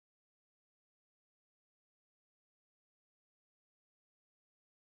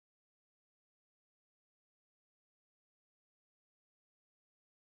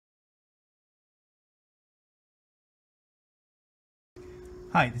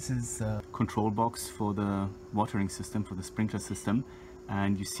Hi, this is a control box for the watering system, for the sprinkler system,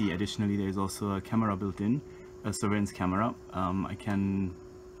 and you see additionally there is also a camera built in, a surveillance camera. I can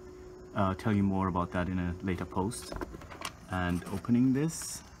tell you more about that in a later post. And opening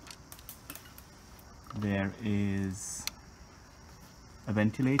this, there is a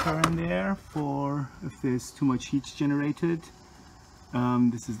ventilator in there for if there's too much heat generated.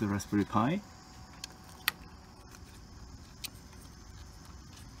 This is the Raspberry Pi.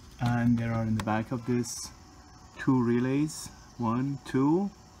 And there are in the back of this two relays, 1, 2,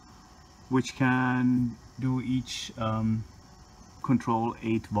 which can do each control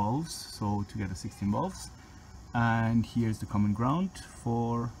 8 valves, so together 16 valves. And here's the common ground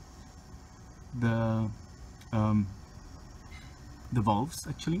for the valves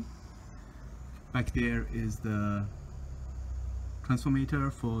actually. Back there is the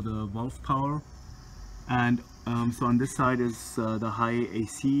transformator for the valve power. And so on this side is the high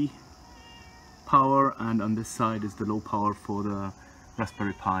AC power, and on this side is the low power for the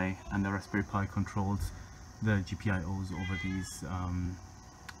Raspberry Pi, and the Raspberry Pi controls the GPIOs over these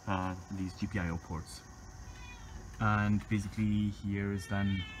GPIO ports. And basically here is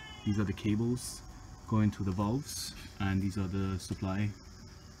then, these are the cables going to the valves, and these are the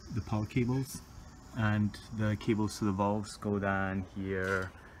power cables, and the cables to the valves go down here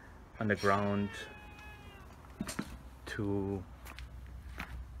underground to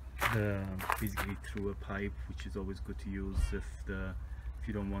basically through a pipe, which is always good to use if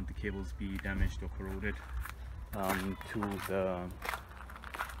you don't want the cables be damaged or corroded, to the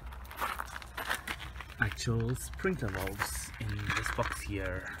actual sprinkler valves in this box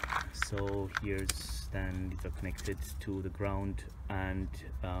here. So here's then, these are connected to the ground and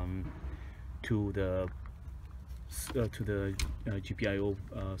to the GPIO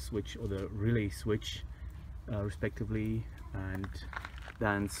switch, or the relay switch respectively, and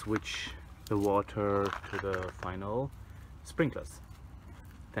then switch the water to the final sprinklers.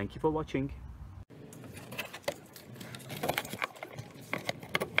 Thank you for watching.